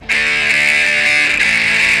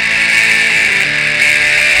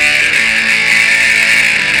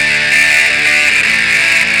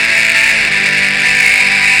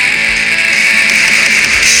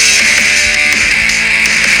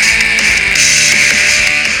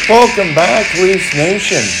Welcome back, Leafs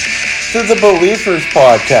Nation, to the Be-Leaf-ers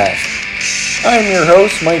Podcast. I'm your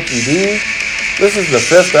host, Mikey D. This is the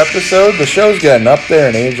 5th episode. The show's getting up there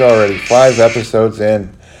in age already, 5 episodes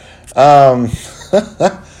in.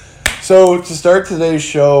 So to start today's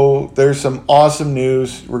show, there's some awesome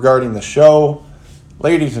news regarding the show.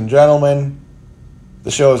 Ladies and gentlemen,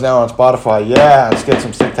 the show is now on Spotify. Yeah, let's get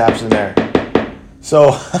some stick taps in there.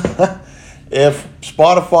 So, if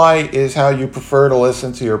Spotify is how you prefer to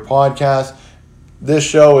listen to your podcast, this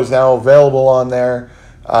show is now available on there.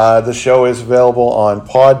 The show is available on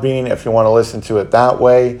Podbean if you want to listen to it that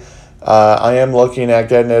way. I am looking at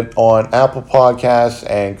getting it on Apple Podcasts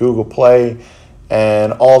and Google Play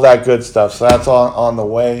and all that good stuff. So that's on the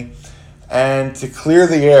way. And to clear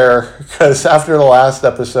the air, because after the last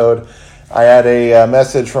episode, I had a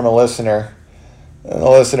message from a listener. And the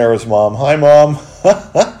listener was Mom. Hi, Mom.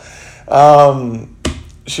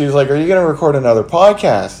 She's like, are you going to record another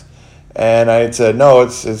podcast? And I had said, no,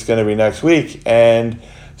 it's going to be next week. And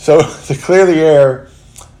so to clear the air,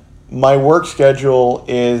 my work schedule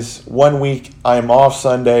is 1 week I'm off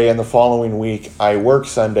Sunday and the following week I work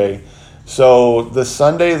Sunday. So the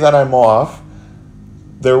Sunday that I'm off,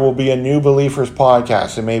 there will be a new Be-Leaf-ers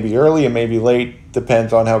podcast. It may be early, it may be late,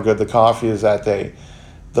 depends on how good the coffee is that day.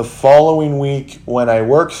 The following week when I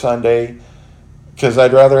work Sunday, because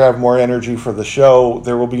I'd rather have more energy for the show,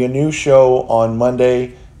 there will be a new show on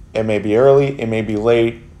Monday. It may be early, it may be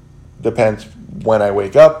late, depends when I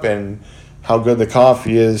wake up and how good the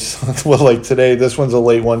coffee is. Well, like today, this one's a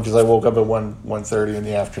late one because I woke up at 1:30 in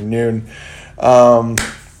the afternoon. But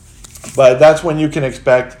that's when you can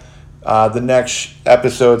expect the next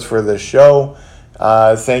episodes for this show.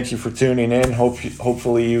 Thank you for tuning in.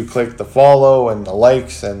 Hopefully you click the follow and the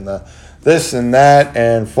likes and the this and that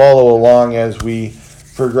and follow along as we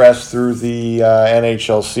progress through the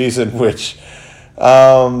NHL season, which,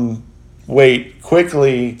 wait,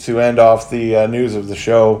 quickly to end off the news of the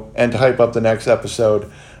show and to hype up the next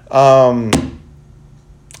episode.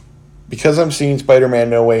 Because I'm seeing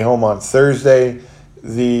Spider-Man No Way Home on Thursday,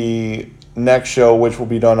 the next show, which will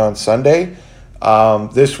be done on Sunday,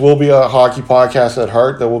 this will be a hockey podcast at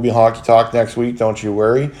heart. There will be hockey talk next week, don't you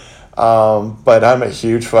worry. But I'm a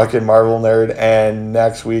huge fucking Marvel nerd, and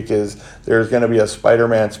next week there's going to be a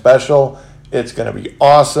Spider-Man special. It's going to be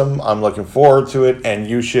awesome. I'm looking forward to it, and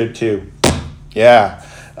you should too. Yeah.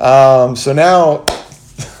 So now,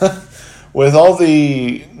 with all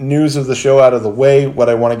the news of the show out of the way, what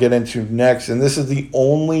I want to get into next, and this is the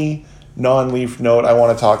only non-Leaf note I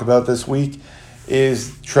want to talk about this week,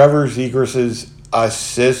 is Trevor Zegras'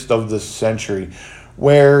 assist of the century.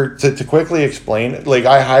 Where, to quickly explain, like,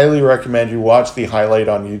 I highly recommend you watch the highlight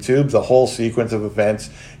on YouTube. The whole sequence of events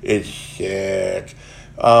is sick.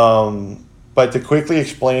 But to quickly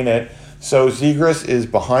explain it, so Zegras is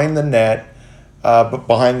behind the net,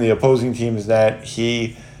 behind the opposing team's net.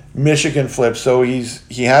 Michigan flips, so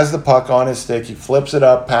he has the puck on his stick. He flips it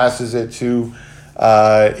up, passes it to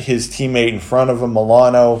his teammate in front of him,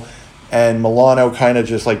 Milano, and Milano kind of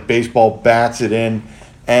just like baseball bats it in.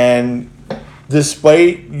 And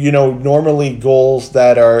despite, normally goals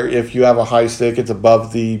that are, if you have a high stick, it's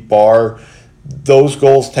above the bar, those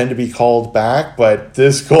goals tend to be called back, but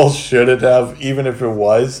this goal shouldn't have, even if it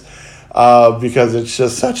was, because it's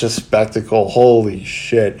just such a spectacle. Holy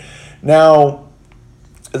shit. Now,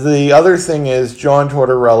 the other thing is, John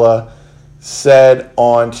Tortorella said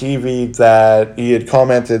on TV that he had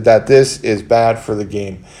commented that this is bad for the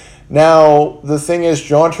game. Now, the thing is,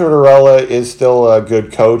 John Tortorella is still a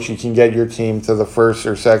good coach. He can get your team to the first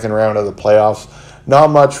or second round of the playoffs. Not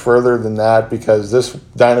much further than that, because this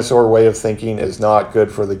dinosaur way of thinking is not good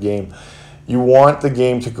for the game. You want the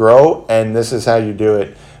game to grow, and this is how you do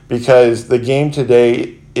it. Because the game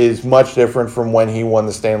today is much different from when he won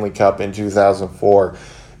the Stanley Cup in 2004.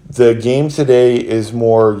 The game today is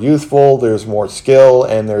more youthful, there's more skill,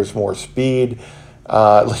 and there's more speed.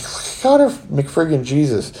 Like Connor McFriggin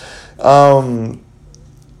Jesus. And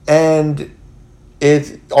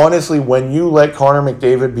it's honestly, when you let Connor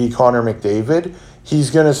McDavid be Connor McDavid, he's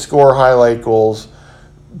going to score highlight goals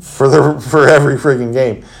for every friggin'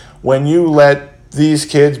 game. When you let these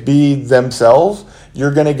kids be themselves,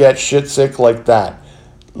 you're going to get shit sick like that.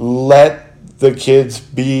 Let the kids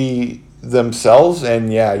be themselves,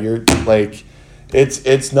 and yeah, you're like,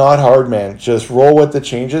 it's not hard, man. Just roll with the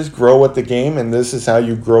changes, grow with the game, and this is how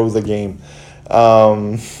you grow the game.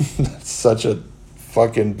 That's such a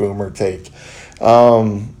fucking boomer take.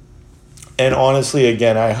 And honestly,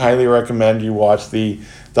 again, I highly recommend you watch the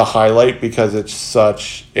highlight, because it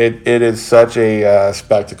is such a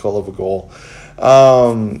spectacle of a goal.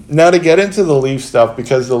 Now to get into the Leaf stuff,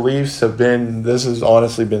 because the Leafs this has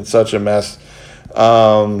honestly been such a mess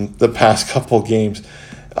the past couple games.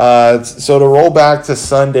 So to roll back to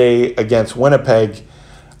Sunday against Winnipeg,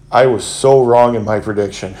 I was so wrong in my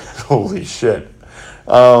prediction. Holy shit.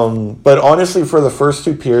 But honestly, for the first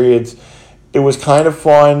two periods, it was kind of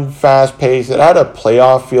fun, fast-paced. It had a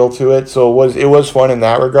playoff feel to it, so it was fun in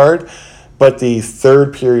that regard. But the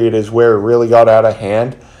third period is where it really got out of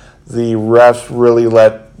hand. The refs really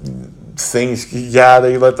let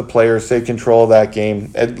they let the players take control of that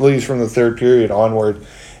game, at least from the third period onward.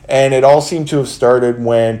 And it all seemed to have started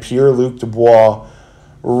when Pierre-Luc Dubois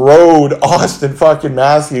rode Austin fucking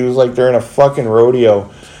Matthews like they're in a fucking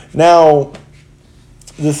rodeo. Now,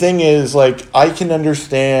 the thing is, like, I can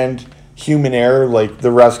understand human error, like the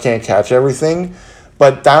refs can't catch everything,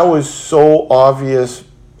 but that was so obvious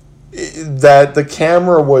that the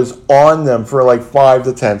camera was on them for like 5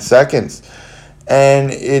 to 10 seconds.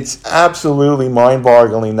 And it's absolutely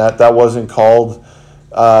mind-boggling that wasn't called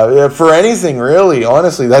for anything, really.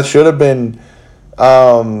 Honestly, that should have been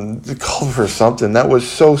called for something. That was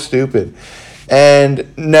so stupid. And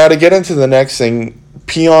now to get into the next thing,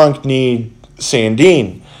 Pionk need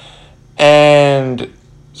Sandin. And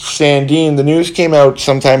Sandin, the news came out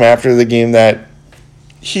sometime after the game that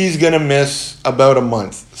he's going to miss about a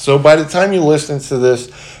month. So by the time you listen to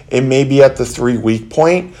this, it may be at the 3-week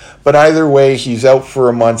point. But either way, he's out for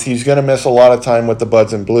a month. He's going to miss a lot of time with the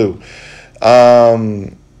Buds and Blue.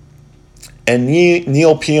 And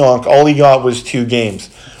Neil Pionk, all he got was 2 games.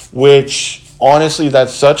 Which, honestly,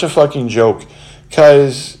 that's such a fucking joke.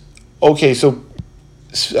 Because, okay, so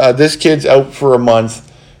this kid's out for a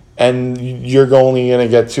month. And you're only going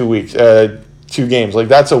to get 2 weeks, 2 games. Like,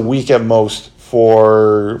 that's a week at most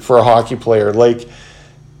for a hockey player. Like,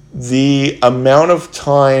 the amount of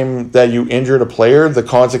time that you injured a player, the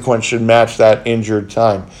consequence should match that injured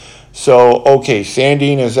time. So, okay,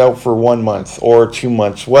 Sandin is out for 1 month or 2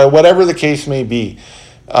 months, whatever the case may be.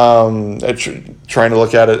 Trying to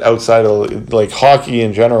look at it outside of, like, hockey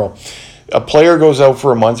in general. A player goes out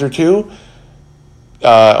for a month or two,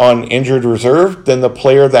 on injured reserve, then the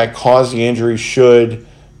player that caused the injury should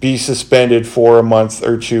be suspended for a month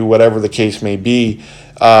or two, whatever the case may be,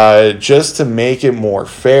 just to make it more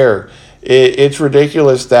fair. It's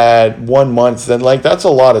ridiculous that 1 month, then, like, that's a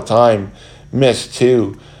lot of time missed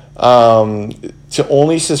too. To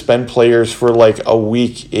only suspend players for like a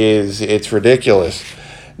week it's ridiculous.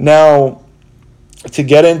 Now, to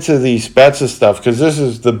get into the Spezza stuff, because this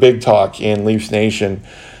is the big talk in Leafs Nation.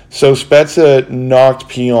 So Spezza knocked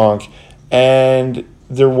Pionk, and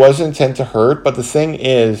there was intent to hurt, but the thing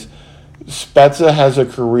is, Spezza has a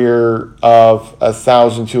career of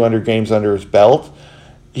 1,200 games under his belt.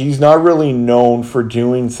 He's not really known for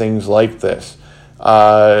doing things like this.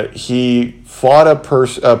 He fought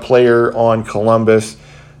a player on Columbus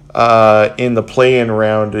in the play-in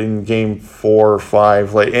round in game 4 or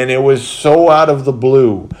 5, and it was so out of the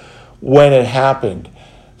blue when it happened.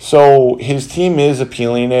 So his team is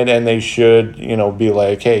appealing it, and they should, be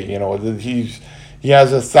like, hey, he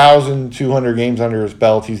has 1,200 games under his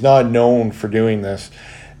belt. He's not known for doing this.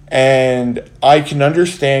 And I can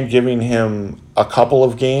understand giving him a couple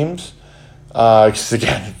of games. Because,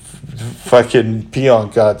 again, fucking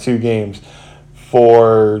Pionk got 2 games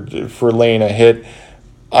for laying a hit.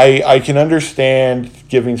 I can understand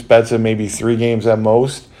giving Spezza maybe 3 games at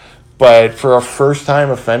most. But for a first-time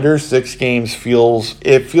offender, 6 games feels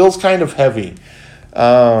kind of heavy.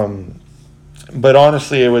 But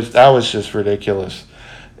honestly, that was just ridiculous.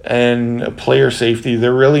 And player safety,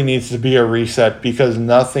 there really needs to be a reset because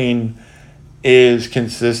nothing is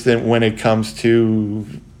consistent when it comes to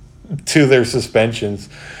their suspensions.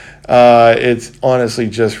 It's honestly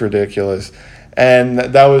just ridiculous. And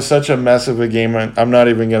that was such a mess of a game. I'm not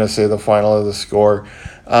even going to say the final of the score.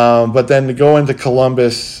 But then to go into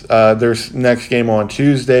Columbus, their next game on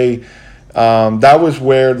Tuesday, that was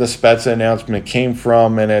where the Spezza announcement came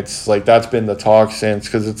from, and it's like that's been the talk since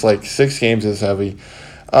because it's like 6 games is heavy.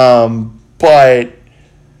 But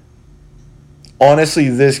honestly,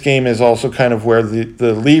 this game is also kind of where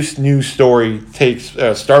the Leafs news story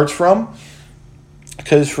starts from,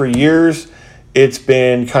 because for years it's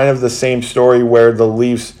been kind of the same story where the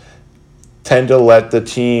Leafs tend to let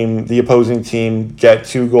the opposing team get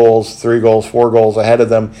 2 goals, 3 goals, 4 goals ahead of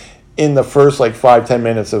them in the first 5-10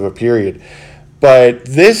 minutes of a period. But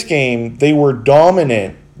this game, they were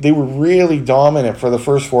dominant. They were really dominant for the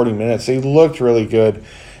first 40 minutes. They looked really good.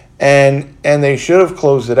 And they should have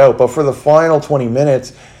closed it out. But for the final 20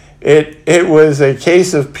 minutes, it was a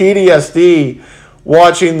case of PTSD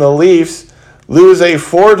watching the Leafs lose a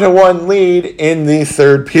 4-1 lead in the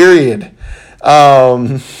third period.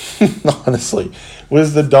 Honestly,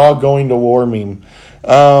 was the dog going to war meme.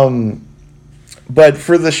 But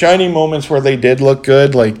for the shining moments where they did look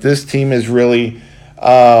good, like this team is really,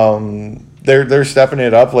 they're stepping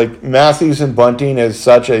it up. Like Matthews and Bunting is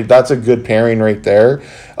that's a good pairing right there.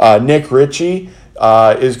 Nick Ritchie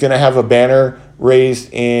is going to have a banner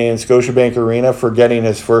raised in Scotiabank Arena for getting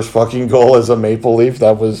his first fucking goal as a Maple Leaf.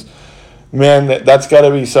 That's got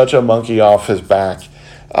to be such a monkey off his back.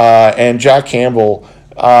 And Jack Campbell,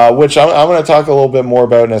 which I'm going to talk a little bit more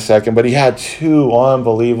about in a second, but he had 2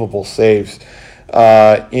 unbelievable saves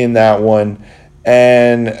in that one.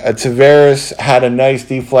 And Tavares had a nice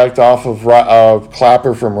deflect off of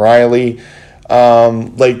Clapper from Reilly.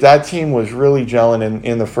 That team was really gelling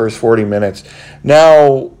in the first 40 minutes.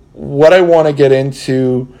 Now, what I want to get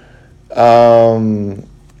into, I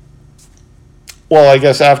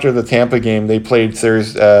guess after the Tampa game, they played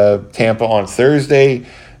Tampa on Thursday.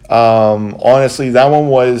 Honestly, that one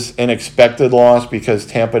was an expected loss because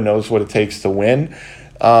Tampa knows what it takes to win.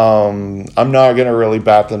 I'm not going to really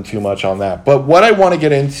bat them too much on that. But what I want to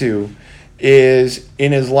get into is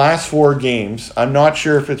in his last 4 games, I'm not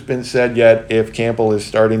sure if it's been said yet if Campbell is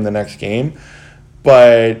starting the next game,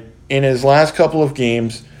 but in his last couple of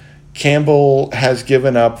games, Campbell has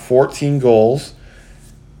given up 14 goals.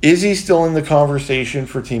 Is he still in the conversation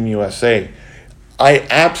for Team USA? I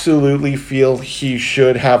absolutely feel he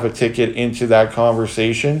should have a ticket into that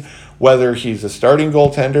conversation. Whether he's a starting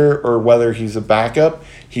goaltender or whether he's a backup,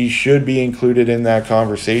 he should be included in that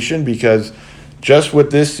conversation because just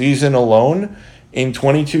with this season alone, in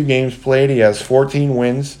 22 games played, he has 14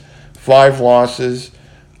 wins, 5 losses, 2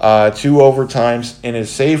 overtimes, and his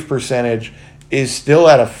save percentage is still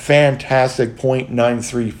at a fantastic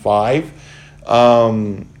 .935.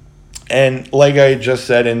 And like I just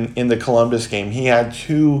said in the Columbus game, he had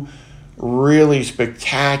 2 really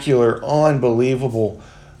spectacular, unbelievable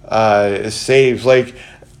saves. Like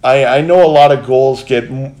I know a lot of goals get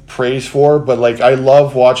praised for, but like I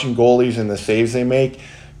love watching goalies and the saves they make.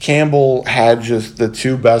 Campbell had just the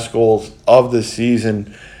 2 best goals of the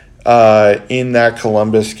season in that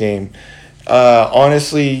Columbus game.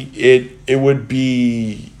 Honestly, it would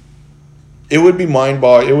be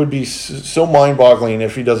so mind-boggling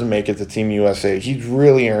if he doesn't make it to Team USA. He's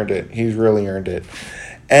really earned it.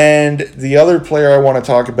 And the other player I want to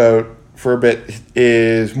talk about for a bit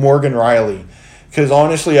is Morgan Reilly. Because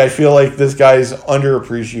honestly, I feel like this guy's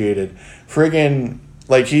underappreciated. Friggin',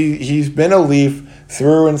 like he's been a Leaf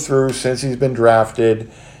through and through since he's been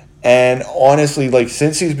drafted. And honestly, like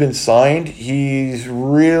since he's been signed, he's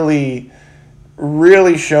really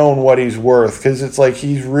shown what he's worth. Because it's like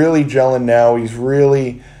he's really gelling now. He's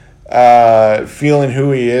really feeling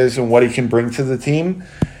who he is and what he can bring to the team.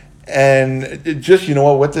 And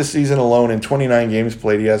with this season alone, in 29 games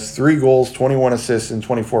played, he has 3 goals, 21 assists, and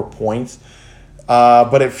 24 points.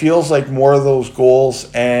 But it feels like more of those goals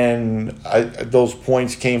and those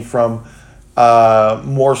points came from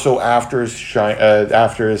more so after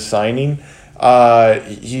his signing.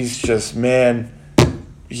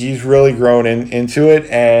 He's really grown into it,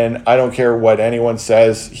 and I don't care what anyone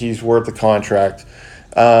says, he's worth the contract.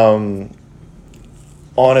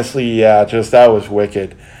 Honestly, yeah, just that was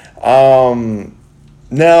wicked.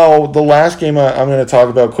 Now, the last game I'm going to talk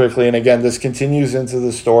about quickly, and again, this continues into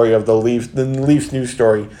the story of the Leafs news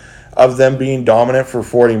story of them being dominant for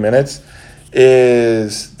 40 minutes,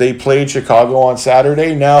 is they played Chicago on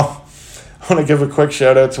Saturday. Now, I want to give a quick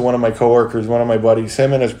shout-out to one of my coworkers, one of my buddies,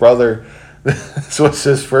 him and his brother. This was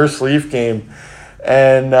his first Leaf game,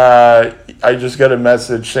 and I just got a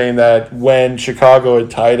message saying that when Chicago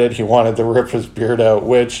had tied it, he wanted to rip his beard out,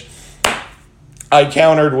 which I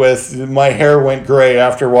countered with my hair went gray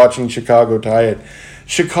after watching Chicago tie it.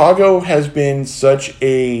 Chicago has been such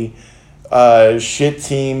a shit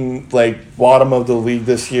team, like bottom of the league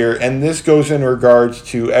this year, and this goes in regards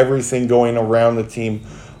to everything going around the team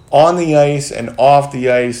on the ice and off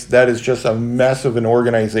the ice. That is just a mess of an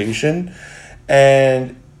organization,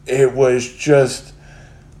 and it was just,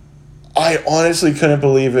 I honestly couldn't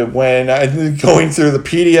believe it when going through the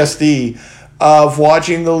PTSD of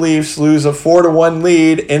watching the Leafs lose a 4-1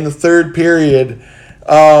 lead in the third period.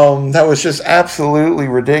 That was just absolutely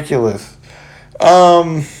ridiculous.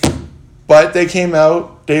 But they came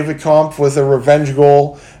out, David Kampf with a revenge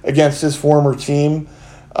goal against his former team.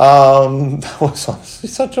 That was honestly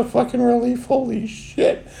such a fucking relief. Holy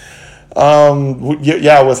shit.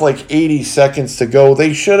 With like 80 seconds to go.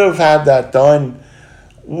 They should have had that done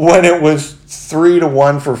when it was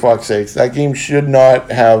 3-1, for fuck's sakes. That game should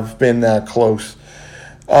not have been that close.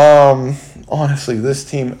 Honestly, this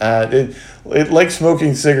team like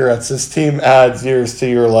smoking cigarettes, this team adds years to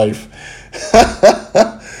your life.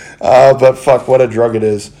 But fuck, what a drug it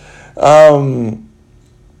is.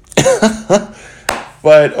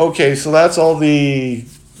 But okay, so that's all the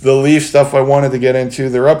Leaf stuff I wanted to get into.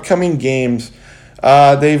 Their upcoming games,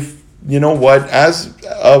 you know what? As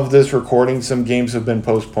of this recording, some games have been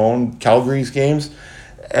postponed. Calgary's games,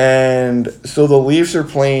 and so the Leafs are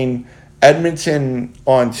playing Edmonton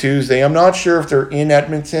on Tuesday. I'm not sure if they're in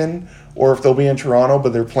Edmonton or if they'll be in Toronto,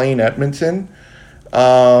 but they're playing Edmonton.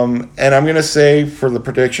 And I'm gonna say for the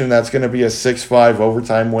prediction that's gonna be a 6-5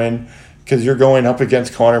 overtime win because you're going up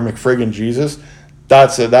against Connor McFriggin Jesus.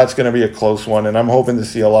 That's going to be a close one, and I'm hoping to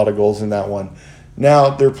see a lot of goals in that one.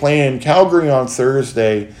 Now, they're playing Calgary on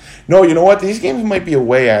Thursday. No, you know what? These games might be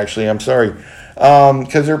away, actually. I'm sorry.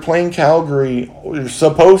 Because they're playing Calgary. They're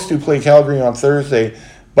supposed to play Calgary on Thursday,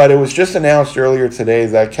 but it was just announced earlier today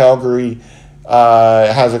that Calgary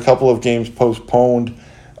has a couple of games postponed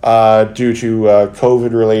due to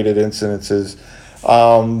COVID-related incidences.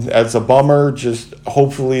 It's a bummer. Just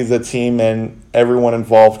hopefully the team and everyone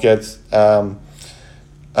involved gets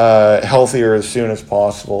healthier as soon as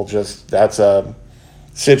possible. Just that's a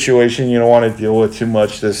situation you don't want to deal with too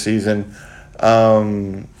much this season.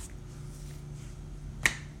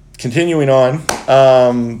 Continuing on,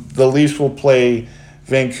 the Leafs will play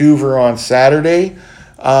Vancouver on Saturday,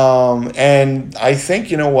 and I think,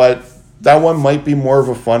 you know what, that one might be more of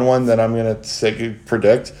a fun one than I'm going to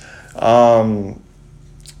predict,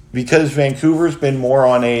 because Vancouver's been more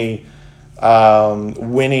on a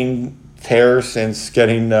winning tear since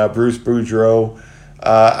getting Bruce Boudreau.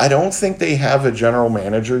 I don't think they have a general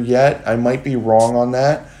manager yet. I might be wrong on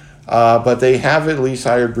that. But they have at least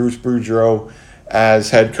hired Bruce Boudreau as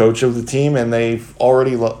head coach of the team, and they've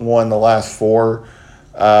already won the last 4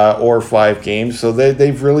 or 5 games. So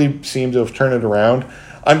they've really seemed to have turned it around.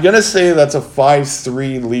 I'm going to say that's a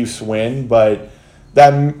 5-3 Leafs win, but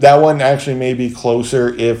that one actually may be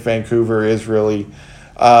closer if Vancouver is really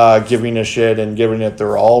giving a shit and giving it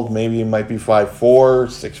their all. Maybe it might be 5-4,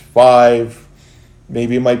 6-5.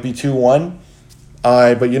 Maybe it might be 2-1.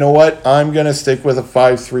 But you know what? I'm going to stick with a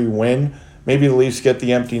 5-3 win. Maybe the Leafs get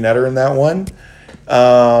the empty netter in that one.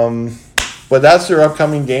 But that's their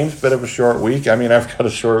upcoming games. Bit of a short week. I mean, I've got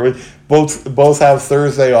a short week. Both have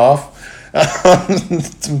Thursday off.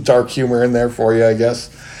 Some dark humor in there for you, I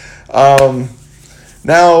guess.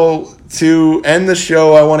 Now, to end the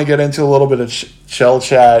show, I want to get into a little bit of Chel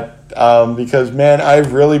Chat because, man,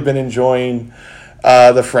 I've really been enjoying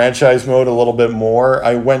the franchise mode a little bit more.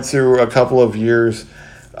 I went through a couple of years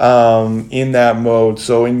in that mode.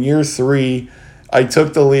 So in year 3, I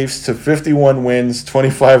took the Leafs to 51 wins,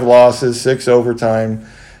 25 losses, 6 overtime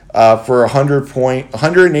for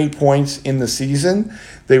 108 points in the season.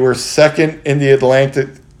 They were second in the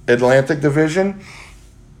Atlantic Division.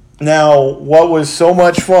 Now, what was so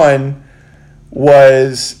much fun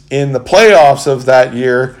was in the playoffs of that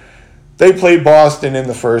year, they played Boston in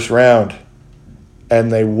the first round,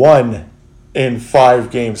 and they won in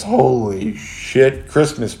 5 games. Holy shit,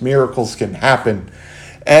 Christmas miracles can happen.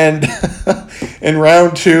 And in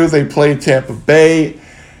round 2, they played Tampa Bay,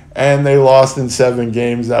 and they lost in 7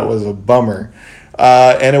 games. That was a bummer.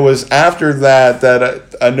 And it was after that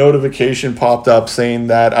a notification popped up saying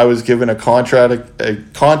that I was given a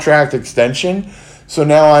contract extension. So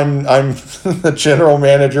now I'm the general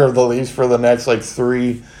manager of the Leafs for the next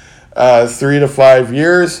 3 to 5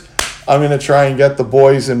 years. I'm going to try and get the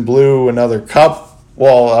boys in blue another cup.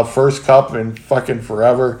 Well, a first cup in fucking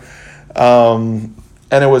forever. And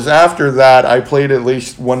it was after that I played at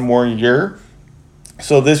least one more year.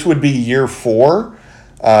 So this would be year 4.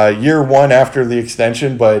 Year 1 after the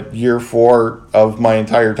extension, but year 4 of my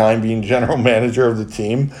entire time being general manager of the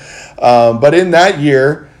team. But in that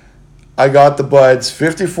year, I got the Buds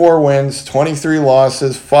 54 wins, 23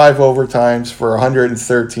 losses, 5 overtimes for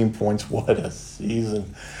 113 points. What a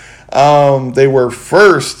season. They were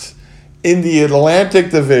first in the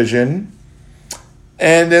Atlantic Division.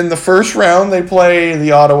 And in the first round, they play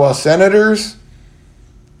the Ottawa Senators.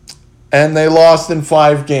 And they lost in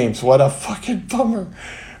 5 games. What a fucking bummer.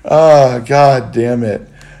 Oh, God damn it.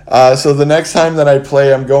 So the next time that I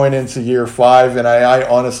play, I'm going into year 5, and I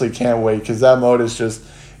honestly can't wait because that mode is just,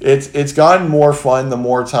 it's gotten more fun the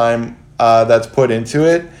more time that's put into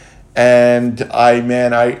it. And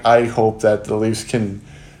I hope that the Leafs can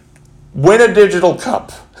win a digital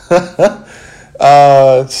cup.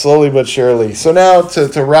 Slowly but surely. So now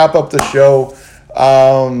to wrap up the show,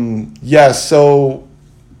 yes, so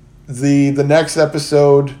the next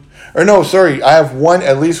episode, or no, sorry, I have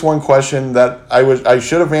at least one question that I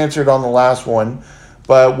should have answered on the last one,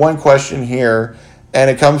 but one question here, and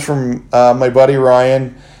it comes from my buddy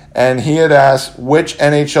Ryan, and he had asked which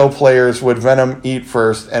NHL players would Venom eat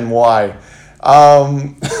first and why.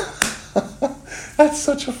 That's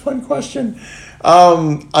such a fun question.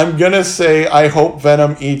 I'm going to say I hope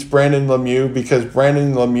Venom eats Brandon Lemieux because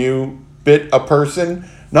Brandon Lemieux bit a person,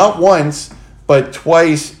 not once, but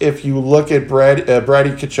twice. If you look at Brady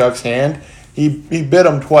Tkachuk's hand, he bit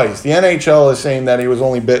him twice. The NHL is saying that he was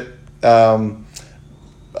only bit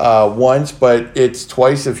once, but it's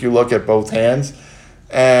twice if you look at both hands.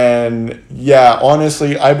 And yeah,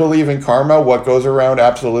 honestly, I believe in karma. What goes around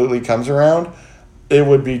absolutely comes around. It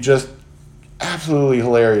would be just absolutely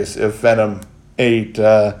hilarious if Venom ate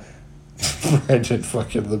Brandon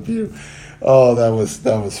fucking Lemieux. Oh, that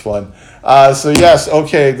was fun. So yes,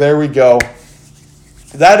 okay, there we go.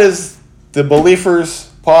 That is the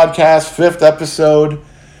Be-Leaf-ers Podcast, 5th episode.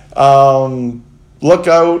 Look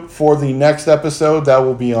out for the next episode. That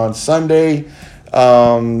will be on Sunday.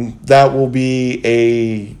 There will be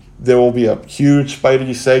a huge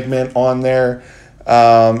Spidey segment on there.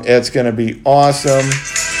 It's going to be awesome.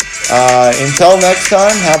 Until next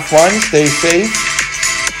time, have fun, stay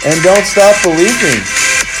safe, and don't stop believing.